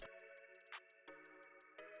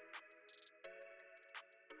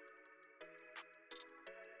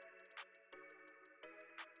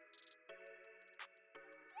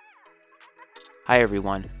Hi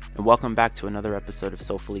everyone, and welcome back to another episode of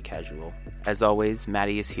Soulfully Casual. As always,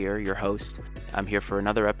 Maddie is here, your host. I'm here for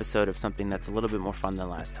another episode of something that's a little bit more fun than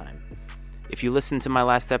last time. If you listened to my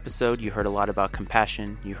last episode, you heard a lot about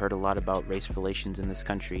compassion, you heard a lot about race relations in this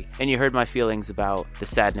country, and you heard my feelings about the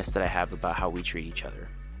sadness that I have about how we treat each other.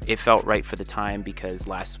 It felt right for the time because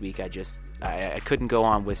last week I couldn't go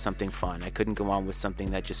on with something fun. I couldn't go on with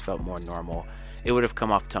something that just felt more normal. It would have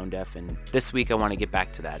come off tone deaf, and this week I want to get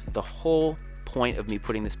back to that. The whole point of me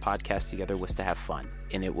putting this podcast together was to have fun,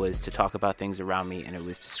 and it was to talk about things around me, and it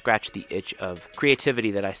was to scratch the itch of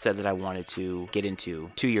creativity that I said that I wanted to get into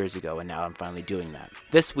 2 years ago, and now I'm finally doing that.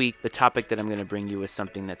 This week, the topic that I'm going to bring you is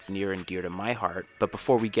something that's near and dear to my heart, but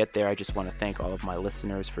before we get there, I just want to thank all of my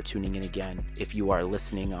listeners for tuning in again. If you are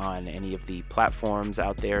listening on any of the platforms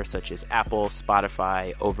out there, such as Apple,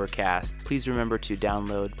 Spotify, Overcast, please remember to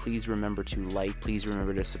download, please remember to like, please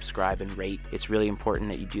remember to subscribe and rate. It's really important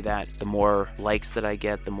that you do that. The more likes that I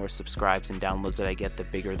get, the more subscribes and downloads that I get, the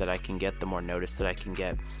bigger that I can get, the more notice that I can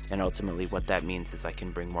get, and ultimately what that means is I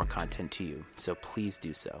can bring more content to you, so please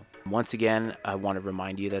do so. Once again, I want to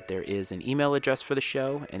remind you that there is an email address for the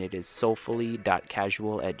show, and it is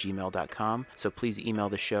soulfully.casual@gmail.com, so please email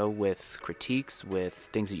the show with critiques, with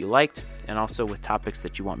things that you liked, and also with topics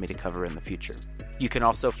that you want me to cover in the future. You can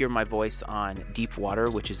also hear my voice on Deep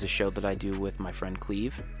Water, which is a show that I do with my friend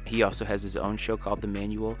Cleve. He also has his own show called The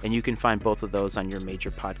Manual, and you can find both of those on your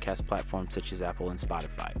major podcast platforms such as Apple and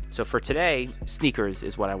Spotify. So for today, sneakers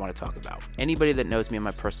is what I want to talk about. Anybody that knows me in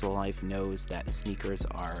my personal life knows that sneakers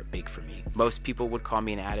are big for me. Most people would call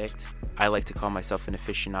me an addict. I like to call myself an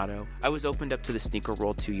aficionado. I was opened up to the sneaker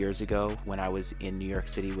world 2 years ago when I was in New York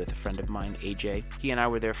City with a friend of mine, AJ. He and I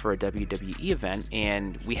were there for a WWE event,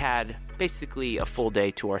 and we had basically a full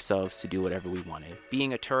day to ourselves to do whatever we wanted.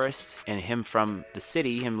 Being a tourist and him from the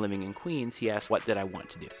city, him living in Queens, he asked what did I want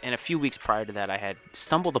to do. And a few weeks prior to that, I had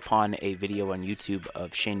stumbled upon a video on YouTube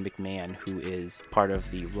of Shane McMahon, who is part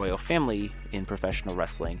of the royal family in professional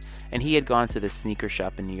wrestling, and he had gone to this sneaker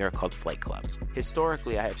shop in New York called Flight Club.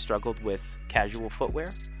 Historically, I have struggled with casual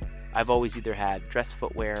footwear. I've always either had dress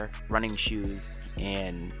footwear, running shoes,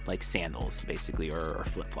 and like sandals, basically, or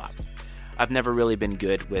flip-flops. I've never really been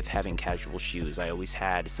good with having casual shoes. I always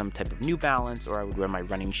had some type of New Balance, or I would wear my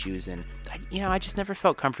running shoes, and I just never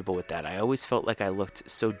felt comfortable with that. I always felt like I looked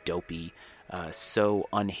so dopey, so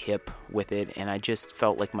unhip with it, and I just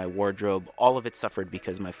felt like my wardrobe, all of it suffered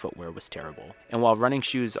because my footwear was terrible. And while running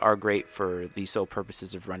shoes are great for the sole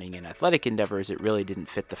purposes of running and athletic endeavors, it really didn't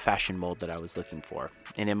fit the fashion mold that I was looking for.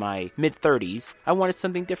 And in my mid-30s, I wanted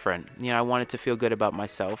something different. I wanted to feel good about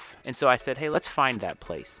myself. And so I said, hey, let's find that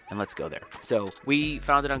place and let's go there. So we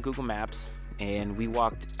found it on Google Maps, and we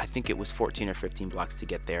walked, I think it was 14 or 15 blocks to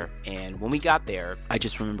get there. And when we got there, I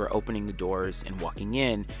just remember opening the doors and walking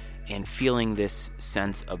in and feeling this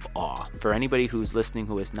sense of awe. For anybody who's listening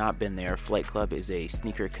who has not been there, Flight Club is a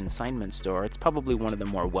sneaker consignment store. It's probably one of the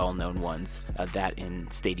more well-known ones, that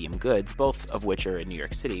in Stadium Goods, both of which are in New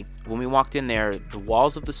York City. When we walked in there, the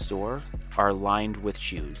walls of the store are lined with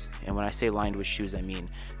shoes. And when I say lined with shoes, I mean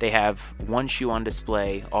they have one shoe on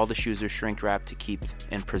display. All the shoes are shrink wrapped to keep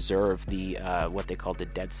and preserve the what they call the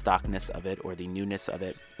dead stockness of it, or the newness of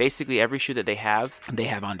it. Basically, every shoe that they have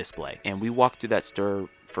on display. And we walked through that store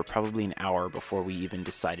for probably an hour before we even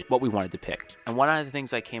decided what we wanted to pick. And one of the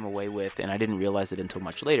things I came away with, and I didn't realize it until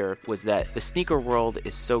much later, was that the sneaker world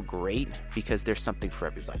is so great because there's something for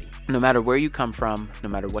everybody. No matter where you come from, no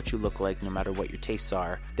matter what you look like, no matter what your tastes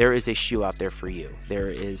are, there is a shoe out there for you. There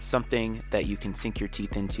is something that you can sink your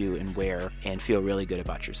teeth into and wear and feel really good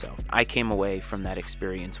about yourself. I came away from that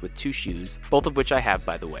experience with 2 shoes, both of which I have,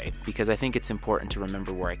 by the way, because I think it's important to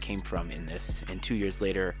remember where I came from in this. And 2 years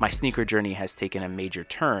later, my sneaker journey has taken a major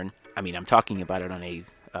turn. I mean, I'm talking about it on a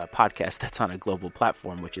podcast that's on a global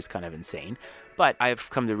platform, which is kind of insane. But I've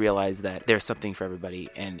come to realize that there's something for everybody,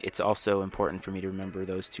 and it's also important for me to remember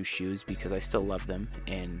those 2 shoes because I still love them,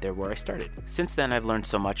 and they're where I started. Since then, I've learned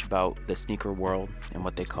so much about the sneaker world and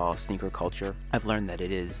what they call sneaker culture. I've learned that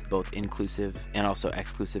it is both inclusive and also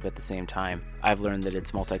exclusive at the same time. I've learned that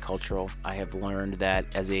it's multicultural. I have learned that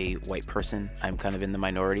as a white person, I'm kind of in the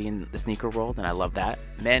minority in the sneaker world, and I love that.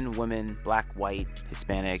 Men, women, black, white,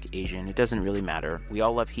 Hispanic, Asian, it doesn't really matter. We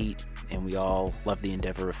all love heat, and we all love the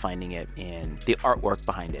endeavor of finding it and the artwork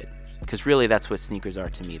behind it. Because really that's what sneakers are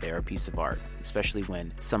to me. They're a piece of art, especially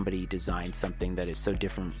when somebody designs something that is so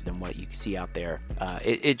different than what you see out there.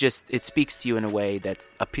 It speaks to you in a way that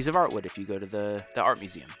a piece of art would if you go to the art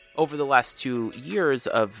museum. Over the last 2 years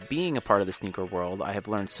of being a part of the sneaker world, I have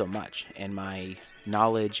learned so much, and my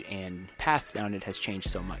knowledge and path down it has changed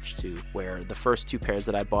so much to where the first 2 pairs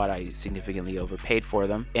that I bought, I significantly overpaid for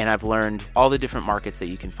them, and I've learned all the different markets that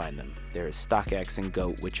you can find them. There's StockX and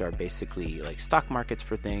GOAT, which are basically like stock markets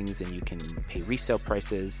for things, and you can pay resale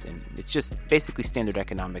prices, and it's just basically standard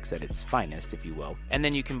economics at its finest, if you will. And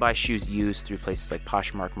then you can buy shoes used through places like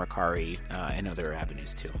Poshmark, Mercari, and other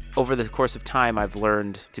avenues too. Over the course of time, I've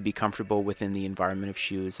learned to be comfortable within the environment of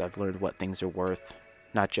shoes. I've learned what things are worth,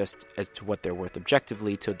 not just as to what they're worth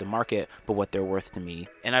objectively to the market, but what they're worth to me.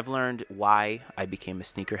 And I've learned why I became a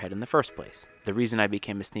sneakerhead in the first place. The reason I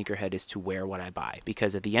became a sneakerhead is to wear what I buy.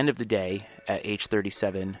 Because at the end of the day, at age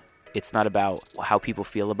 37, it's not about how people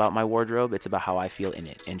feel about my wardrobe, it's about how I feel in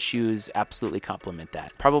it. And shoes absolutely complement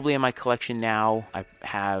that. Probably in my collection now, I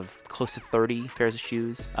have close to 30 pairs of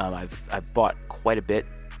shoes. I've bought quite a bit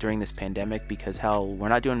during this pandemic because, hell, we're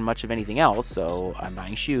not doing much of anything else, so I'm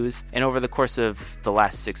buying shoes. And over the course of the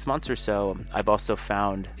last 6 months or so, I've also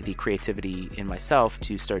found the creativity in myself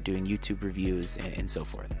to start doing YouTube reviews and so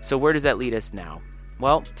forth. So where does that lead us now?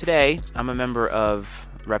 Well, today I'm a member of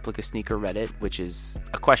Replica Sneaker Reddit, which is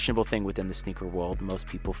a questionable thing within the sneaker world. Most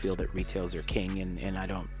people feel that retails are king, and I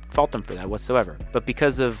don't fault them for that whatsoever. But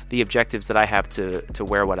because of the objectives that I have to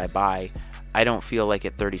wear what I buy, I don't feel like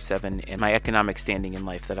at 37 and my economic standing in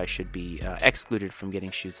life that I should be excluded from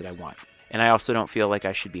getting shoes that I want. And I also don't feel like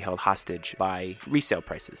I should be held hostage by resale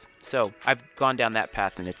prices. So I've gone down that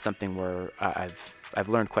path, and it's something where I've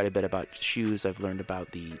learned quite a bit about shoes. I've learned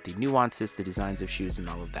about the nuances, the designs of shoes, and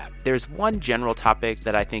all of that. There's one general topic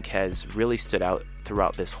that I think has really stood out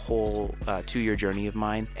throughout this whole 2-year journey of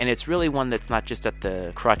mine. And it's really one that's not just at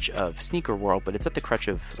the crutch of sneaker world, but it's at the crutch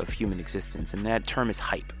of human existence. And that term is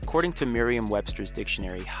hype. According to Merriam-Webster's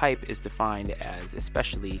dictionary, hype is defined as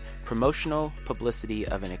especially promotional publicity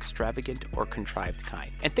of an extravagant or contrived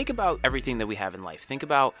kind. And think about everything that we have in life. Think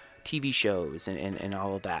about TV shows and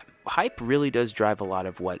all of that. Hype really does drive a lot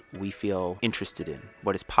of what we feel interested in,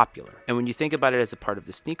 what is popular. And when you think about it as a part of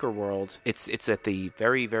the sneaker world, it's at the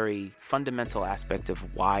very, very fundamental aspect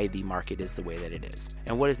of why the market is the way that it is.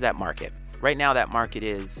 And what is that market? Right now, that market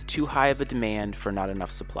is too high of a demand for not enough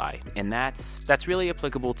supply. And that's really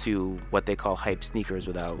applicable to what they call hype sneakers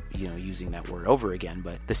without, using that word over again.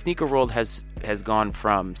 But the sneaker world has gone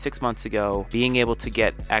from 6 months ago being able to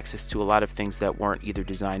get access to a lot of things that weren't either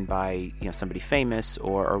designed by, somebody famous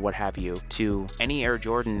or what have you, to any Air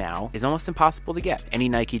Jordan now is almost impossible to get. Any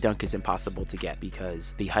Nike Dunk is impossible to get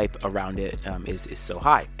because the hype around it is so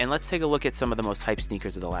high. And let's take a look at some of the most hype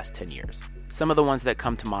sneakers of the last 10 years. Some of the ones that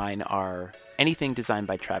come to mind are anything designed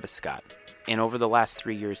by Travis Scott. And over the last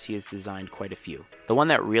 3 years, he has designed quite a few. The one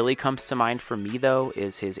that really comes to mind for me, though,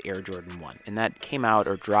 is his Air Jordan 1. And that came out,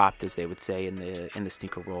 or dropped, as they would say in the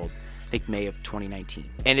sneaker world, I think May of 2019.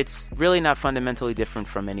 And it's really not fundamentally different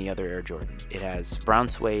from any other Air Jordan. It has brown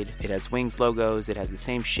suede, it has Wings logos, it has the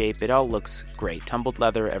same shape, it all looks great. Tumbled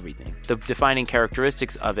leather, everything. The defining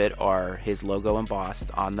characteristics of it are his logo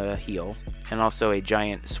embossed on the heel, and also a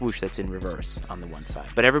giant swoosh that's in reverse on the one side.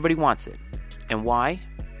 But everybody wants it. And why?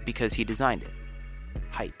 Because he designed it.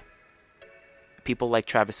 Hype. People like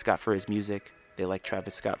Travis Scott for his music. They like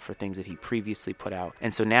Travis Scott for things that he previously put out.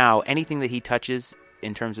 And so now anything that he touches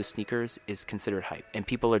in terms of sneakers is considered hype, and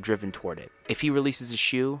people are driven toward it. If he releases a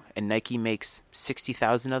shoe and Nike makes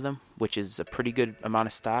 60,000 of them, which is a pretty good amount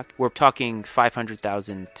of stock, we're talking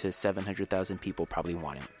 500,000 to 700,000 people probably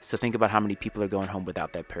want it. So think about how many people are going home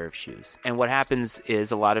without that pair of shoes. And what happens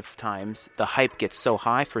is a lot of times the hype gets so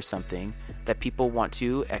high for something that people want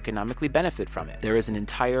to economically benefit from it. There is an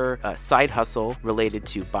entire side hustle related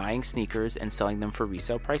to buying sneakers and selling them for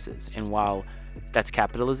resale prices. And while that's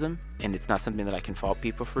capitalism, and it's not something that I can fault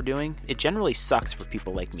people for doing, it generally sucks for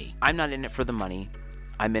people like me. I'm not in it for the money.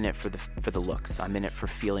 I'm in it for the looks. I'm in it for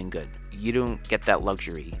feeling good. You don't get that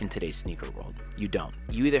luxury in today's sneaker world. You don't.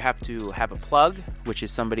 You either have to have a plug, which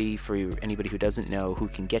is somebody, for anybody who doesn't know, who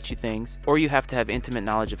can get you things, or you have to have intimate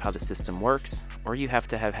knowledge of how the system works, or you have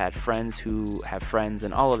to have had friends who have friends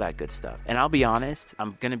and all of that good stuff. And I'll be honest,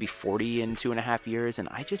 I'm going to be 40 in 2.5 years, and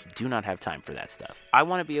I just do not have time for that stuff. I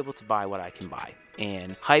want to be able to buy what I can buy.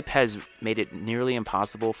 And hype has made it nearly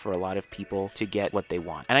impossible for a lot of people to get what they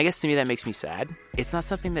want. And I guess to me that makes me sad. It's not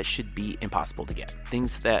something that should be impossible to get.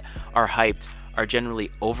 Things that are hyped are generally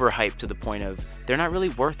overhyped to the point of they're not really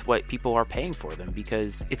worth what people are paying for them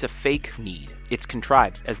because it's a fake need. It's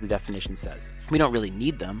contrived, as the definition says. We don't really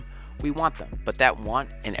need them. We want them. But that want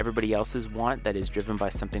and everybody else's want that is driven by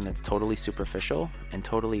something that's totally superficial and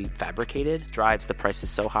totally fabricated drives the prices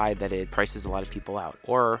so high that it prices a lot of people out.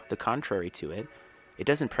 Or the contrary to it, it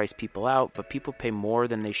doesn't price people out, but people pay more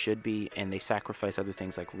than they should be, and they sacrifice other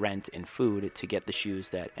things like rent and food to get the shoes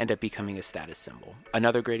that end up becoming a status symbol.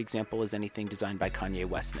 Another great example is anything designed by Kanye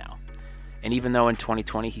West now. And even though in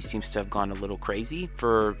 2020 he seems to have gone a little crazy,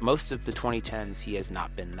 for most of the 2010s he has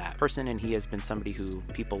not been that person, and he has been somebody who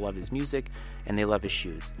people love his music and they love his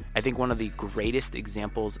shoes. I think one of the greatest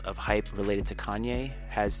examples of hype related to Kanye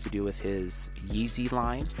has to do with his Yeezy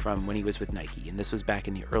line from when he was with Nike, and this was back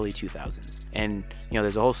in the early 2000s. And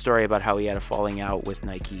there's a whole story about how he had a falling out with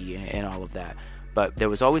Nike and all of that. But there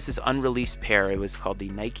was always this unreleased pair. It was called the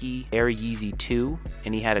Nike Air Yeezy 2,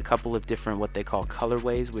 and he had a couple of different what they call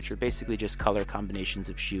colorways, which are basically just color combinations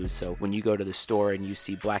of shoes. So when you go to the store and you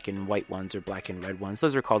see black and white ones or black and red ones,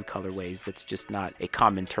 those are called colorways. That's just not a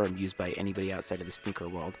common term used by anybody outside of the sneaker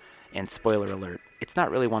world. And spoiler alert, it's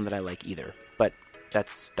not really one that I like either, but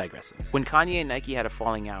that's digressing. When Kanye and Nike had a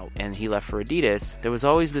falling out and he left for Adidas, there was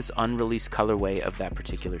always this unreleased colorway of that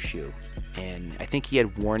particular shoe. And I think he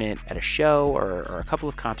had worn it at a show or a couple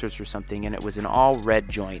of concerts or something, and it was an all red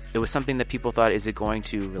joint. It was something that people thought, is it going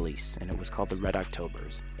to release? And it was called the Red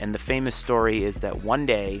Octobers. And the famous story is that one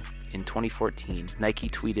day in 2014, Nike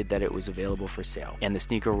tweeted that it was available for sale, and the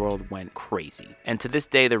sneaker world went crazy. And to this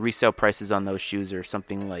day, the resale prices on those shoes are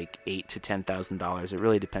something like $8,000 to $10,000. It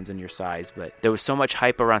really depends on your size, but there was so much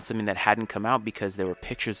hype around something that hadn't come out because there were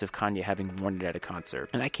pictures of Kanye having worn it at a concert.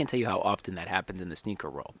 And I can't tell you how often that happens in the sneaker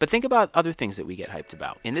world. But think about other things that we get hyped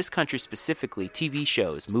about. In this country specifically, TV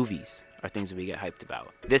shows, movies, are things that we get hyped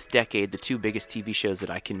about. This decade, the two biggest TV shows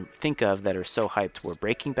that I can think of that are so hyped were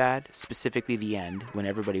Breaking Bad, specifically the end, when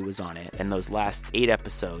everybody was on it, and those last 8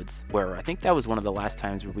 episodes, where I think that was one of the last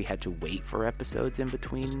times where we had to wait for episodes in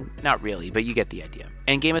between. Not really, but you get the idea.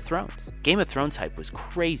 And Game of Thrones. Game of Thrones hype was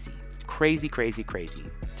crazy. Crazy.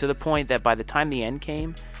 To the point that by the time the end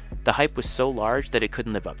came, the hype was so large that it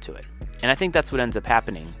couldn't live up to it. And I think that's what ends up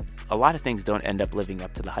happening. A lot of things don't end up living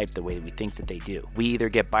up to the hype the way we think that they do. We either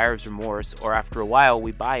get buyer's remorse, or after a while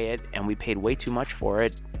we buy it and we paid way too much for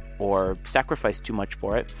it or sacrificed too much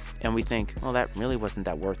for it, and we think, well, that really wasn't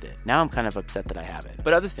that worth it. Now I'm kind of upset that I have it.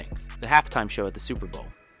 But other things, the halftime show at the Super Bowl,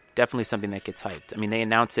 definitely something that gets hyped. I mean, they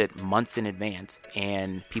announce it months in advance,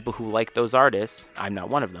 and people who like those artists, I'm not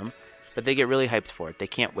one of them, but they get really hyped for it. They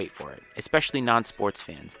can't wait for it, especially non-sports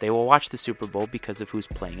fans. They will watch the Super Bowl because of who's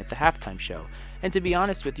playing at the halftime show. And to be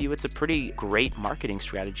honest with you, it's a pretty great marketing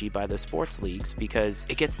strategy by the sports leagues because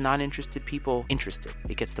it gets non-interested people interested.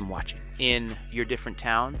 It gets them watching. In your different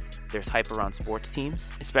towns, there's hype around sports teams,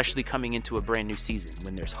 especially coming into a brand new season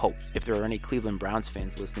when there's hope. If there are any Cleveland Browns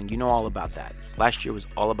fans listening, you know all about that. Last year was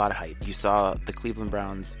all about hype. You saw the Cleveland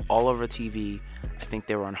Browns all over TV. I think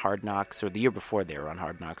they were on Hard Knocks, or the year before they were on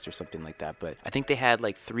Hard Knocks or something like that. But I think they had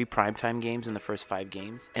like 3 primetime games in the first 5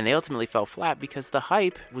 games. And they ultimately fell flat because the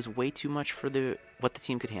hype was way too much for what the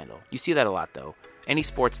team could handle. You see that a lot, though. Any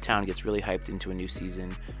sports town gets really hyped into a new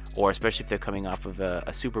season, or especially if they're coming off of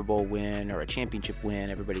a Super Bowl win or a championship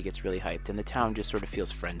win, everybody gets really hyped, and the town just sort of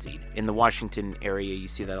feels frenzied. In the Washington area, you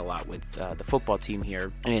see that a lot with the football team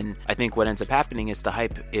here, and I think what ends up happening is the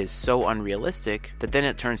hype is so unrealistic that then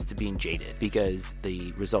it turns to being jaded because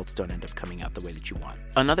the results don't end up coming out the way that you want.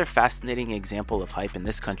 Another fascinating example of hype in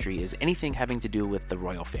this country is anything having to do with the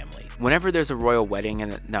royal family. Whenever there's a royal wedding,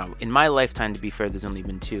 and now in my lifetime, to be fair, there's only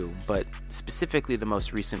been 2, but specifically the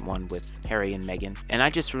most recent one with Harry and Meghan, and I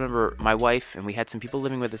just remember my wife, and we had some people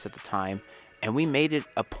living with us at the time, and we made it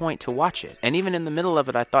a point to watch it. And even in the middle of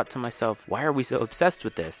it, I thought to myself, why are we so obsessed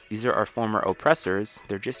with this? These are our former oppressors.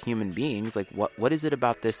 They're just human beings. Like, what is it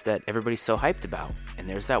about this that everybody's so hyped about? And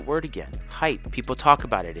there's that word again, hype. People talk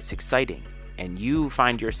about it. It's exciting. And you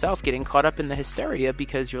find yourself getting caught up in the hysteria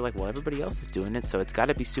because you're like, well, everybody else is doing it, so it's got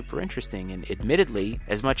to be super interesting. And admittedly,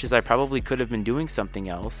 as much as I probably could have been doing something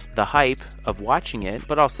else, the hype of watching it,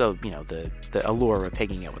 but also, the allure of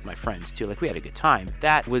hanging out with my friends too, like we had a good time,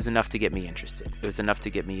 that was enough to get me interested. It was enough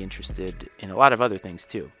to get me interested in a lot of other things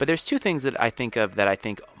too. But there's 2 things that I think of that I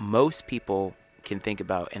think most people can think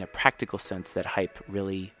about in a practical sense that hype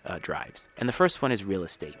really drives. And the first one is real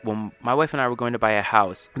estate. When my wife and I were going to buy a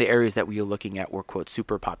house, the areas that we were looking at were, quote,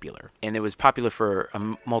 super popular. And it was popular for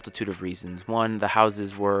a multitude of reasons. One, the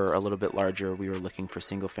houses were a little bit larger. We were looking for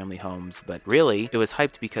single family homes, but really it was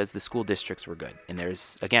hyped because the school districts were good. And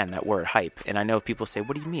there's, again, that word hype. And I know people say,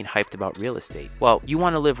 what do you mean hyped about real estate? Well, you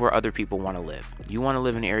want to live where other people want to live. You want to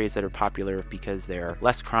live in areas that are popular because they're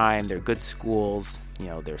less crime, they're good schools,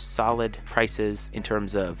 there's solid prices in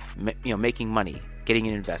terms of, making money, getting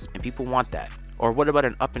an investment. People want that. Or what about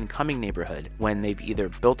an up-and-coming neighborhood when they've either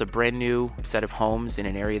built a brand new set of homes in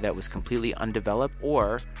an area that was completely undeveloped,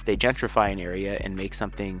 or they gentrify an area and make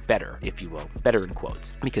something better, if you will. Better in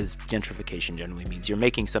quotes, because gentrification generally means you're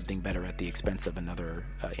making something better at the expense of another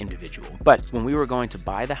individual. But when we were going to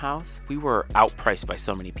buy the house, we were outpriced by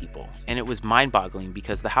so many people. And it was mind-boggling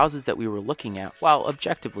because the houses that we were looking at, while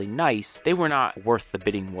objectively nice, they were not worth the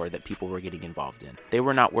bidding war that people were getting involved in. They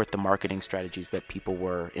were not worth the marketing strategies that people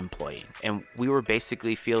were employing. And we were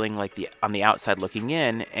basically feeling like on the outside looking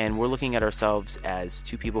in, and we're looking at ourselves as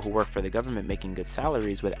two people who work for the government making good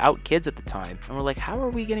salaries without kids at the time. And we're like, how are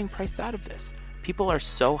we getting priced out of this? People are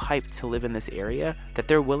so hyped to live in this area that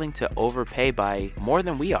they're willing to overpay by more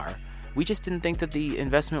than we are. We just didn't think that the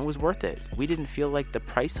investment was worth it. We didn't feel like the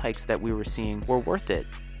price hikes that we were seeing were worth it.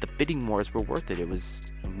 The bidding wars were worth it. It was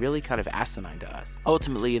really kind of asinine to us.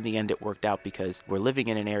 Ultimately, in the end, it worked out because we're living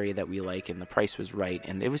in an area that we like and the price was right,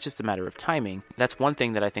 and it was just a matter of timing. That's one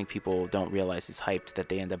thing that I think people don't realize is hyped that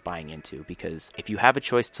they end up buying into, because if you have a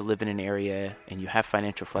choice to live in an area and you have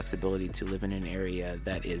financial flexibility to live in an area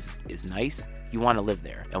that is nice, you want to live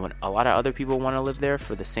there. And when a lot of other people want to live there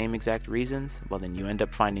for the same exact reasons, well, then you end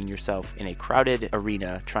up finding yourself in a crowded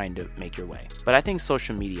arena trying to make your way. But I think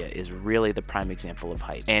social media is really the prime example of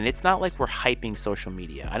hype. And it's not like we're hyping social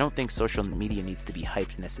media. I don't think social media needs to be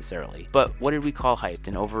hyped necessarily. But what did we call hyped?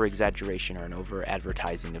 An over-exaggeration or an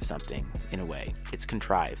over-advertising of something, in a way. It's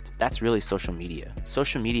contrived. That's really social media.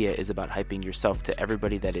 Social media is about hyping yourself to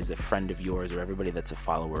everybody that is a friend of yours or everybody that's a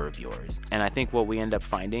follower of yours. And I think what we end up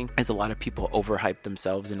finding is a lot of people overhype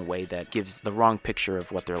themselves in a way that gives the wrong picture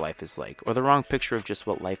of what their life is like, or the wrong picture of just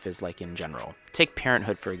what life is like in general. Take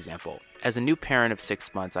parenthood, for example. As a new parent of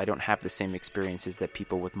 6 months, I don't have the same experiences that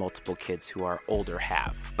people with multiple kids who are older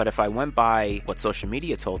have. But if I went by what social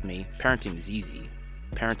media told me, parenting is easy.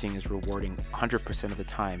 Parenting is rewarding 100% of the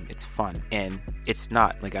time. It's fun. And it's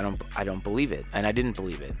not. Like, I don't believe it. And I didn't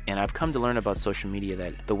believe it. And I've come to learn about social media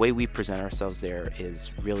that the way we present ourselves there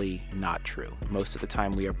is really not true. Most of the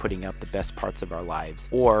time we are putting out the best parts of our lives.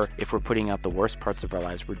 Or if we're putting out the worst parts of our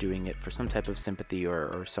lives, we're doing it for some type of sympathy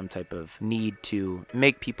or some type of need to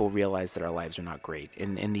make people realize that our lives are not great.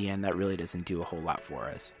 And in the end, that really doesn't do a whole lot for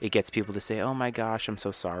us. It gets people to say, oh my gosh, I'm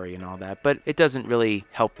so sorry and all that. But it doesn't really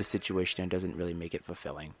help the situation and doesn't really make it fulfilling.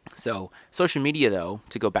 So social media, though,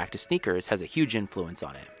 to go back to sneakers, has a huge influence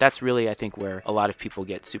on it. That's really, I think, where a lot of people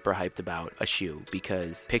get super hyped about a shoe,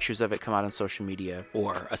 because pictures of it come out on social media,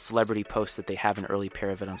 or a celebrity posts that they have an early pair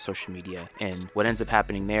of it on social media. And what ends up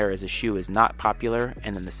happening there is a shoe is not popular,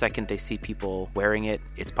 and then the second they see people wearing it,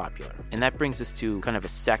 it's popular. And that brings us to kind of a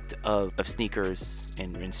sect of sneakers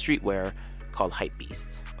in streetwear called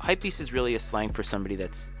hypebeasts. Hypebeast is really a slang for somebody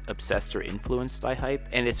that's obsessed or influenced by hype,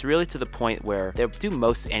 and it's really to the point where they'll do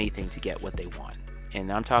most anything to get what they want. And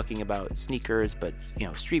I'm talking about sneakers, but,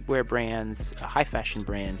 streetwear brands, high fashion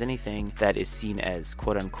brands, anything that is seen as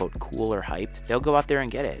quote unquote cool or hyped, they'll go out there and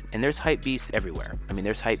get it. And there's hype beasts everywhere. I mean,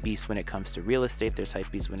 there's hype beasts when it comes to real estate. There's hype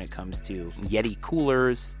beasts when it comes to Yeti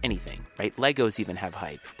coolers, anything, right? Legos even have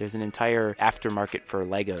hype. There's an entire aftermarket for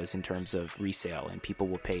Legos in terms of resale, and people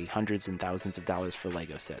will pay hundreds and thousands of dollars for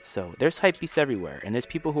Lego sets. So there's hype beasts everywhere. And there's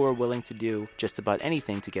people who are willing to do just about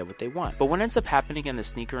anything to get what they want. But what ends up happening in the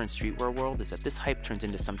sneaker and streetwear world is that this hype turns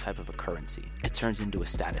into some type of a currency. It turns into a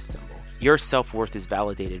status symbol. Your self-worth is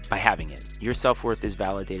validated by having it. Your self-worth is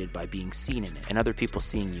validated by being seen in it and other people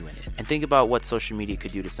seeing you in it. And think about what social media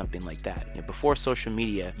could do to something like that. Before social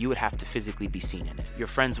media, you would have to physically be seen in it. Your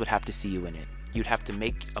friends would have to see you in it. You'd have to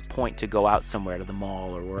make a point to go out somewhere to the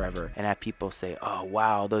mall or wherever and have people say, oh,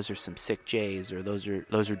 wow, those are some sick J's, or those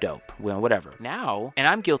are dope. Well, whatever. Now, and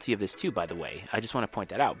I'm guilty of this too, by the way. I just want to point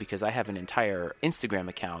that out because I have an entire Instagram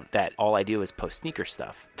account that all I do is post sneaker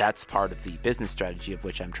stuff. That's part of the business strategy of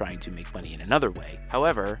which I'm trying to make money in another way.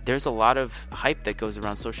 However, there's a lot of hype that goes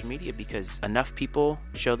around social media because enough people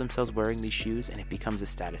show themselves wearing these shoes and it becomes a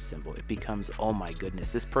status symbol. It becomes, oh my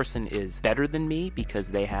goodness, this person is better than me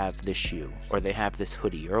because they have this shoe, or they have this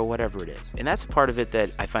hoodie, or whatever it is. And that's part of it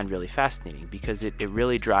that I find really fascinating because it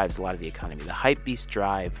really drives a lot of the economy. The hype beasts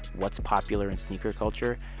drive what's popular in sneaker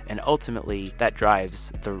culture, and ultimately that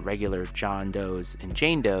drives the regular John Does and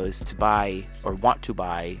Jane Does to buy or want to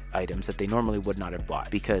buy items that they normally would not have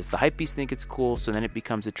bought because the hype beasts think it's cool, so then it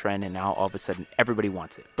becomes a trend and now all of a sudden everybody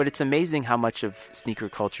wants it. But it's amazing how much of sneaker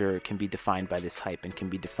culture can be defined by this hype and can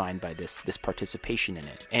be defined by this participation in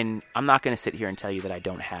it. And I'm not going to sit here and tell you that I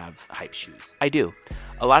don't have hype shoes. I do.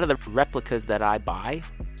 A lot of the replicas that I buy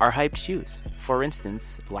are hyped shoes. For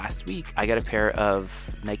instance, last week, I got a pair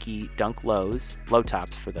of Nike Dunk Lows, low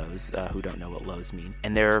tops for those who don't know what lows mean,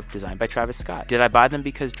 and they're designed by Travis Scott. Did I buy them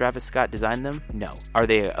because Travis Scott designed them? No. Are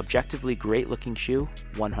they an objectively great looking shoe?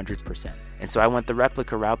 100%. And so I went the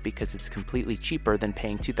replica route because it's completely cheaper than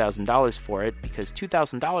paying $2,000 for it, because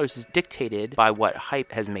 $2,000 is dictated by what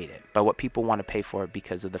hype has made it, by what people want to pay for it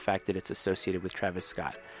because of the fact that it's associated with Travis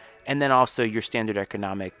Scott. And then also your standard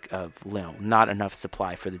economic of not enough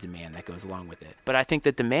supply for the demand that goes along with it. But I think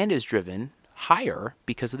that demand is driven higher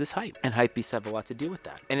because of this hype, and hypebeasts have a lot to do with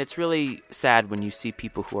that. And it's really sad when you see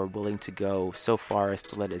people who are willing to go so far as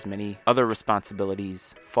to let as many other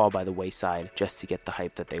responsibilities fall by the wayside just to get the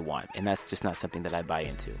hype that they want. And that's just not something that I buy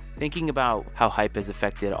into. Thinking about how hype has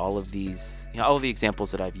affected all of these, all of the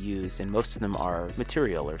examples that I've used, and most of them are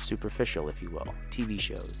material or superficial, if you will. TV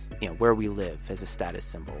shows, where we live as a status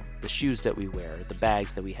symbol, the shoes that we wear, the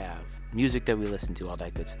bags that we have, music that we listen to, all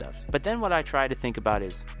that good stuff. But then what I try to think about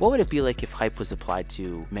is, what would it be like if hype was applied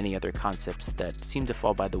to many other concepts that seem to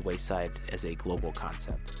fall by the wayside as a global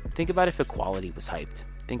concept? Think about if equality was hyped.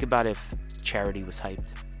 Think about if charity was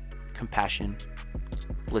hyped. Compassion,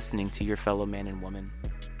 listening to your fellow man and woman,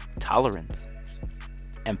 tolerance,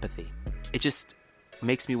 empathy. It just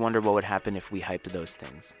makes me wonder what would happen if we hyped those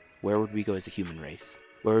things. Where would we go as a human race?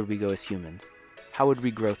 Where would we go as humans? How would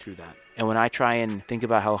we grow through that? And when I try and think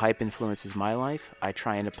about how hype influences my life, I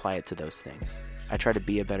try and apply it to those things. I try to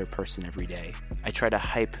be a better person every day. I try to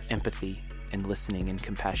hype empathy and listening and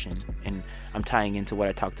compassion. And I'm tying into what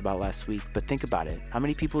I talked about last week, but think about it. How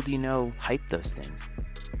many people do you know hype those things?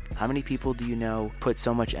 How many people do you know put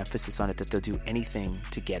so much emphasis on it that they'll do anything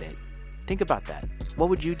to get it? Think about that. What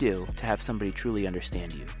would you do to have somebody truly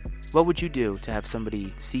understand you? What would you do to have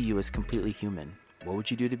somebody see you as completely human? What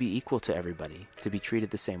would you do to be equal to everybody, to be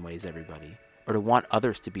treated the same way as everybody, or to want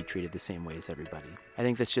others to be treated the same way as everybody? I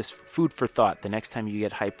think that's just food for thought. The next time you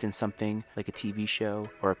get hyped in something like a TV show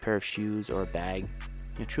or a pair of shoes or a bag,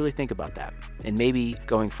 truly think about that. And maybe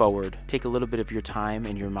going forward, take a little bit of your time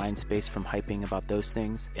and your mind space from hyping about those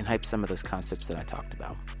things and hype some of those concepts that I talked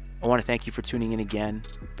about. I want to thank you for tuning in again.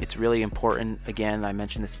 It's really important, again, I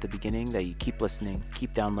mentioned this at the beginning, that you keep listening,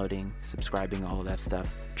 keep downloading, subscribing, all of that stuff.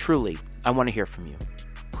 Truly, I want to hear from you.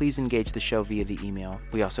 Please engage the show via the email.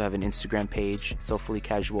 We also have an Instagram page, Soulfully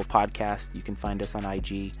Casual Podcast. You can find us on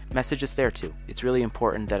IG. Message us there too. It's really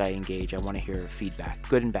important that I engage. I want to hear feedback,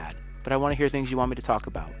 good and bad. But I want to hear things you want me to talk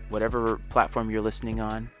about. Whatever platform you're listening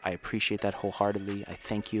on, I appreciate that wholeheartedly. I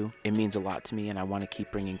thank you. It means a lot to me, and I want to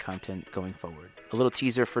keep bringing content going forward. A little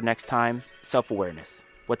teaser for next time, self-awareness.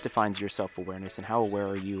 What defines your self-awareness, and how aware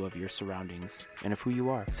are you of your surroundings and of who you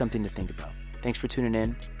are? Something to think about. Thanks for tuning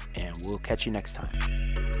in, and we'll catch you next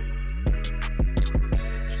time.